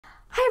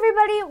Hi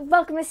everybody,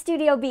 welcome to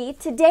Studio B.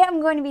 Today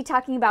I'm going to be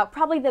talking about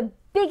probably the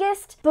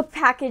biggest book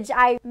package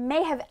I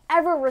may have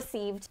ever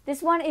received.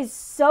 This one is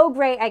so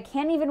great, I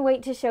can't even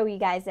wait to show you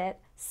guys it.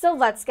 So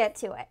let's get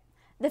to it.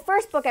 The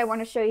first book I want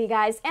to show you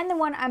guys, and the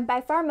one I'm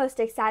by far most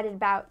excited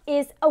about,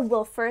 is A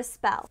Wolf for a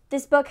Spell.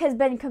 This book has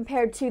been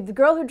compared to The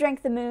Girl Who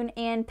Drank the Moon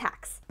and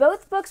Pax,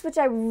 both books which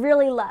I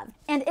really love.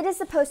 And it is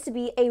supposed to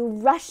be a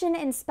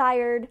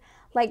Russian-inspired,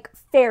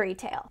 fairy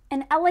tale.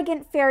 An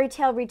elegant fairy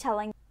tale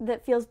retelling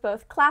that feels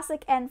both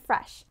classic and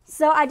fresh.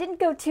 So I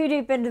didn't go too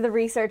deep into the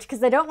research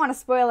because I don't want to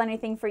spoil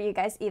anything for you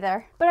guys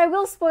either. But I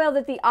will spoil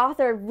that the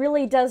author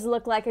really does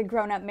look like a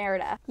grown-up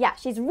Merida. Yeah,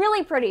 she's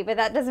really pretty, but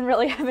that doesn't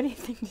really have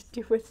anything to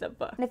do with the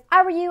book. And if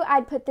I were you,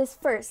 I'd put this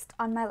first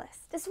on my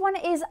list. This one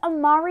is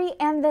Amari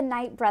and the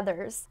Night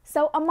Brothers.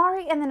 So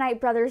Amari and the Night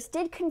Brothers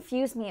did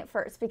confuse me at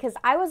first because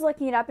I was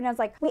looking it up and I was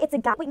like, wait, it's a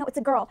guy. Wait, no, it's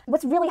a girl.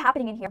 What's really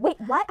happening in here?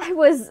 Wait, what? I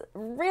was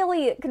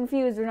really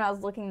confused when I was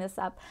looking this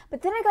up.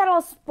 But then I got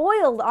all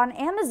spoiled on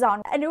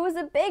Amazon and it was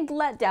a big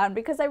letdown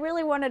because I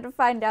really wanted to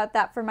find out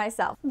that for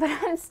myself. But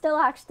I'm still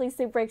actually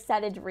super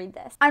excited to read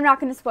this. I'm not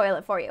going to spoil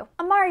it for you.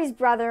 Amari's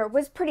brother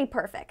was pretty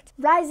perfect,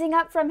 rising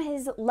up from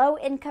his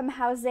low-income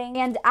housing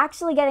and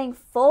actually getting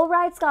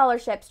full-ride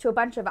scholarships to a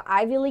bunch of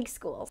Ivy League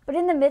schools. But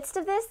in the midst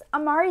of this,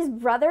 Amari's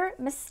brother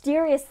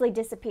mysteriously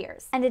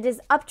disappears, and it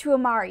is up to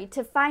Amari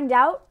to find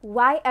out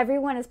why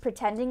everyone is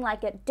pretending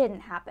like it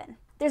didn't happen.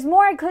 There's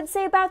more I could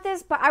say about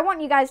this, but I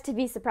want you guys to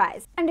be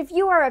surprised. And if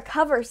you are a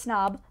cover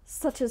snob,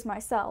 such as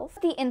myself,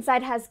 the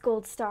inside has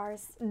gold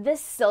stars. The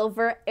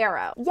Silver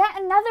Arrow. Yet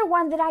another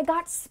one that I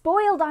got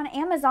spoiled on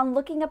Amazon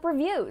looking up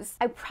reviews.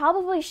 I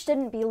probably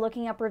shouldn't be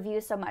looking up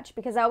reviews so much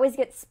because I always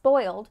get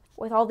spoiled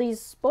with all these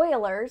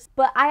spoilers,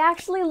 but I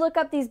actually look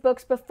up these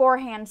books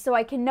beforehand so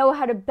I can know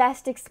how to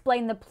best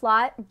explain the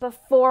plot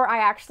before I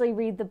actually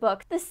read the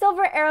book. The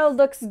Silver Arrow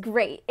looks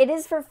great. It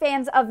is for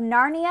fans of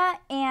Narnia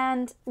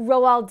and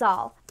Roald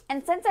Dahl.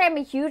 And since I am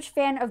a huge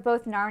fan of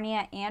both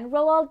Narnia and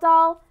Roald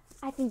Dahl,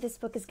 I think this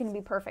book is going to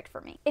be perfect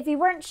for me. If you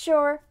weren't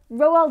sure,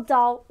 Roald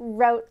Dahl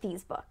wrote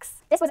these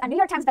books. This was a New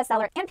York Times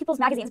bestseller and People's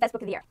Magazine's Best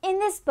Book of the Year. In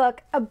this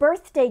book, a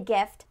birthday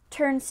gift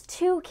turns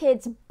two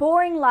kids'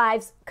 boring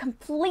lives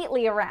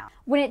completely around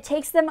when it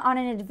takes them on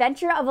an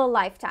adventure of a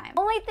lifetime.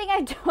 Only thing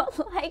I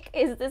don't like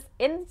is this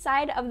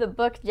inside of the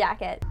book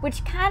jacket,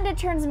 which kind of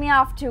turns me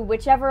off to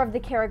whichever of the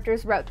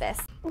characters wrote this.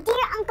 Dear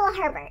Uncle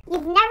Herbert,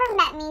 you've never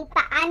met me,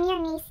 but I'm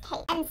your niece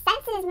Kate. And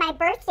since it is my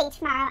birthday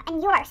tomorrow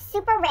and you are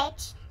super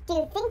rich, do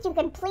you think you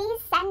can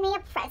please send me a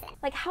present?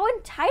 Like, how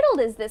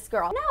entitled is this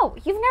girl? No,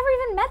 you've never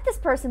even met this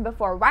person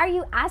before. Why are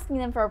you asking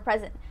them for a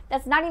present?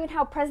 That's not even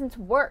how presents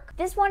work.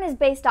 This one is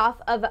based off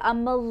of a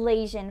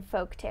Malaysian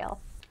folktale.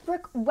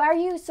 Brooke, why are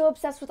you so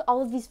obsessed with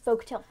all of these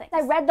folktale things?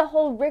 I read the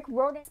whole Rick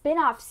Riordan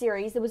spin-off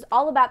series that was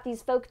all about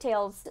these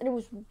folktales, and it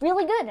was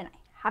really good, and I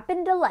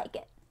happened to like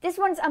it. This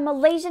one's a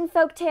Malaysian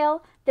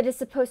folktale that is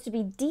supposed to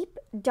be deep,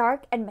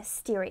 dark, and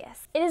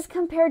mysterious. It is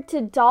compared to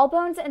Doll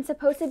Bones and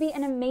supposed to be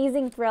an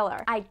amazing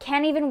thriller. I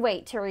can't even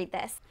wait to read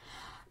this.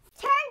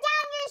 Turn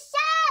down your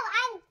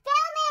show!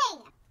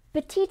 I'm filming!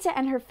 Betita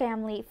and her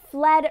family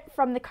fled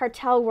from the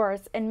cartel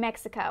wars in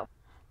Mexico.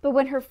 But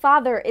when her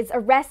father is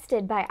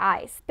arrested by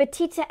ICE,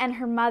 Betita and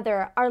her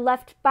mother are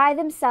left by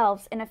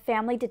themselves in a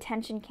family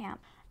detention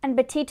camp. And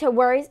Betita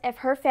worries if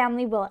her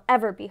family will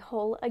ever be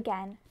whole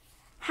again.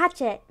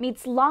 Hatchet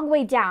meets Long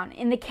Way Down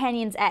in the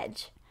canyon's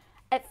edge.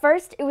 At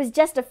first, it was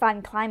just a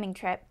fun climbing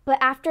trip, but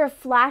after a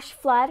flash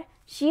flood,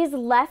 she is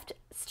left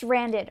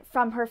stranded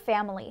from her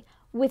family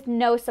with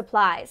no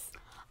supplies.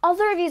 All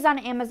the reviews on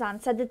Amazon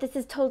said that this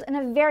is told in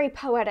a very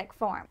poetic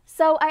form.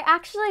 So I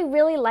actually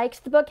really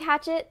liked the book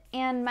Hatchet,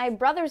 and my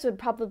brothers would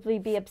probably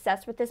be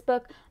obsessed with this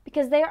book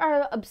because they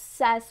are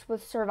obsessed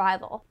with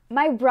survival.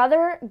 My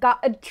brother got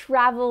a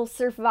travel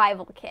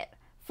survival kit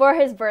for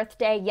his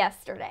birthday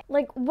yesterday.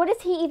 Like, what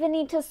does he even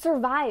need to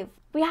survive?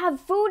 We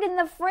have food in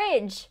the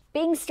fridge.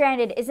 Being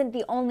stranded isn't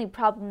the only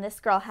problem this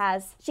girl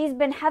has. She's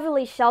been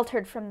heavily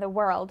sheltered from the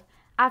world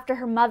after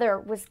her mother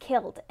was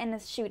killed in a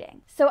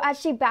shooting. So as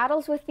she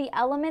battles with the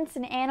elements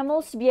and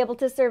animals to be able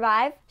to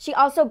survive, she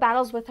also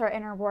battles with her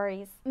inner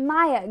worries.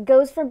 Maya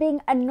goes from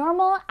being a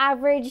normal,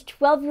 average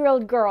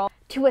 12-year-old girl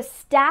to a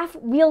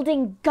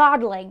staff-wielding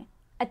godling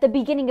at the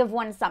beginning of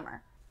one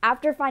summer,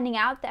 after finding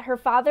out that her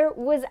father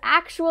was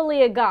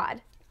actually a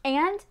god,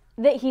 and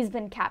that he's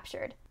been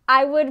captured.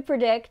 I would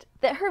predict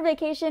that her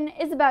vacation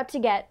is about to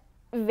get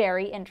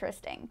very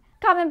interesting.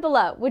 Comment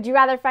below, would you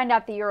rather find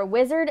out that you're a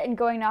wizard and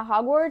going to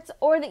Hogwarts,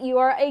 or that you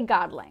are a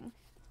godling?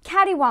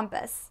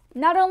 Cattywampus.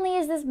 Not only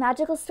is this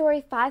magical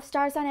story 5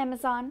 stars on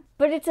Amazon,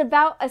 but it's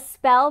about a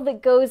spell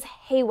that goes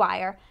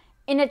haywire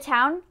in a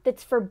town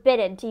that's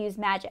forbidden to use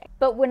magic.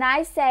 But when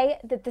I say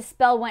that the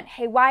spell went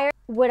haywire,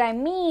 what I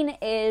mean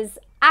is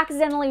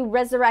accidentally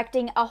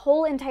resurrecting a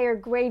whole entire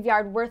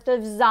graveyard worth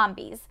of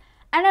zombies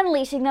and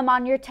unleashing them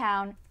on your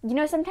town. You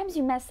know, sometimes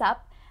you mess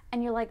up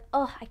and you're like,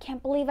 oh, I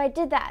can't believe I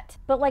did that.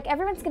 But like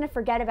everyone's gonna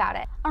forget about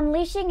it.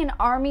 Unleashing an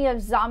army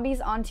of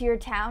zombies onto your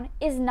town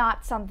is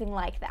not something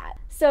like that.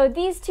 So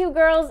these two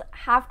girls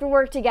have to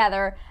work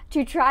together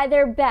to try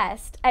their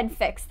best and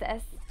fix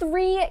this.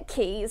 3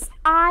 keys.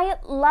 I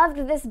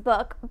loved this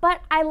book,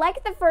 but I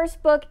like the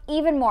first book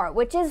even more,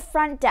 which is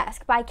Front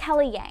Desk by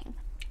Kelly Yang.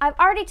 I've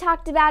already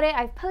talked about it,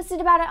 I've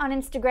posted about it on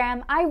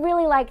Instagram. I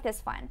really like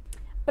this one.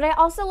 But I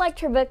also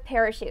liked her book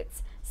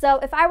Parachutes. So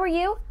if I were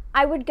you,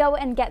 I would go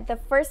and get the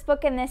first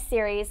book in this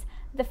series,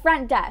 The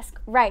Front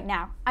Desk, right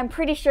now. I'm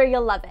pretty sure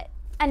you'll love it.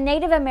 A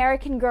Native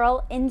American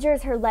girl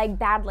injures her leg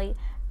badly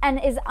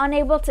and is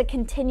unable to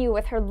continue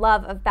with her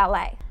love of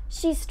ballet.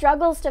 She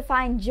struggles to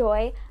find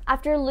joy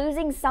after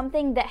losing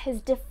something that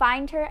has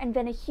defined her and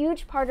been a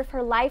huge part of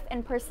her life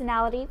and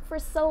personality for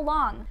so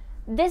long.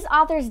 This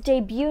author's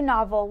debut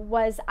novel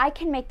was I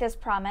Can Make This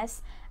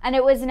Promise, and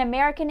it was an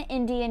American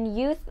Indian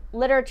Youth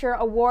Literature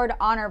Award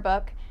honor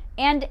book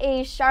and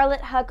a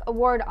Charlotte Huck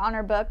Award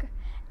honor book,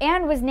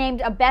 and was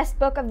named a Best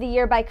Book of the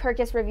Year by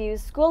Kirkus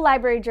Reviews, School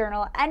Library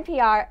Journal,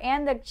 NPR,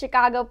 and the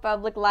Chicago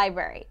Public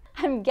Library.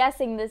 I'm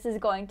guessing this is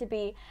going to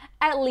be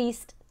at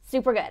least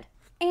super good.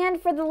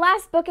 And for the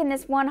last book in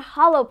this one,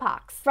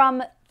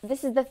 Hollowpox,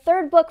 this is the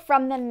 3rd book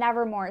from the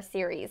Nevermore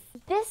series.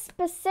 This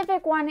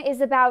specific one is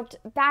about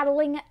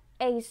battling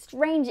a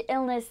strange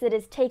illness that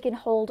has taken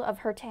hold of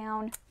her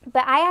town.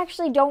 But I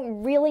actually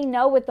don't really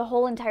know what the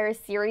whole entire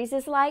series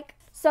is like.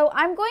 So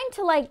I'm going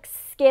to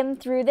skim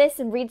through this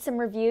and read some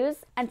reviews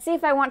and see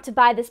if I want to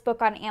buy this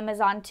book on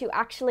Amazon to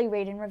actually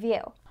read and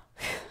review.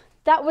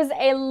 That was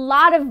a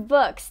lot of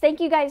books. Thank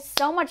you guys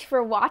so much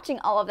for watching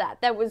all of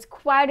that. That was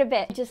quite a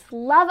bit. I just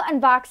love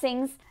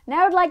unboxings. And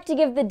I would like to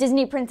give the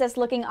Disney princess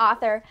looking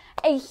author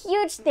a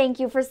huge thank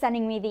you for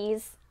sending me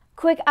these.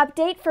 Quick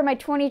update for my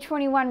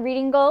 2021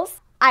 reading goals.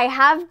 I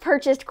have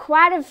purchased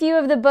quite a few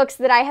of the books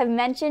that I have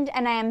mentioned,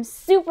 and I am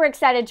super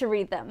excited to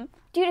read them.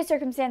 Due to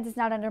circumstances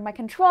not under my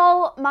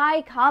control,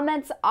 my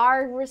comments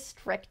are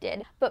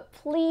restricted. But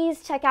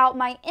please check out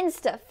my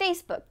Insta,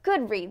 Facebook,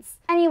 Goodreads.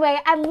 Anyway,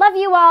 I love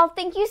you all.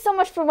 Thank you so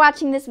much for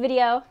watching this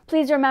video.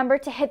 Please remember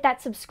to hit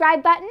that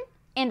subscribe button,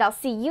 and I'll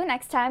see you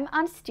next time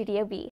on Studio B.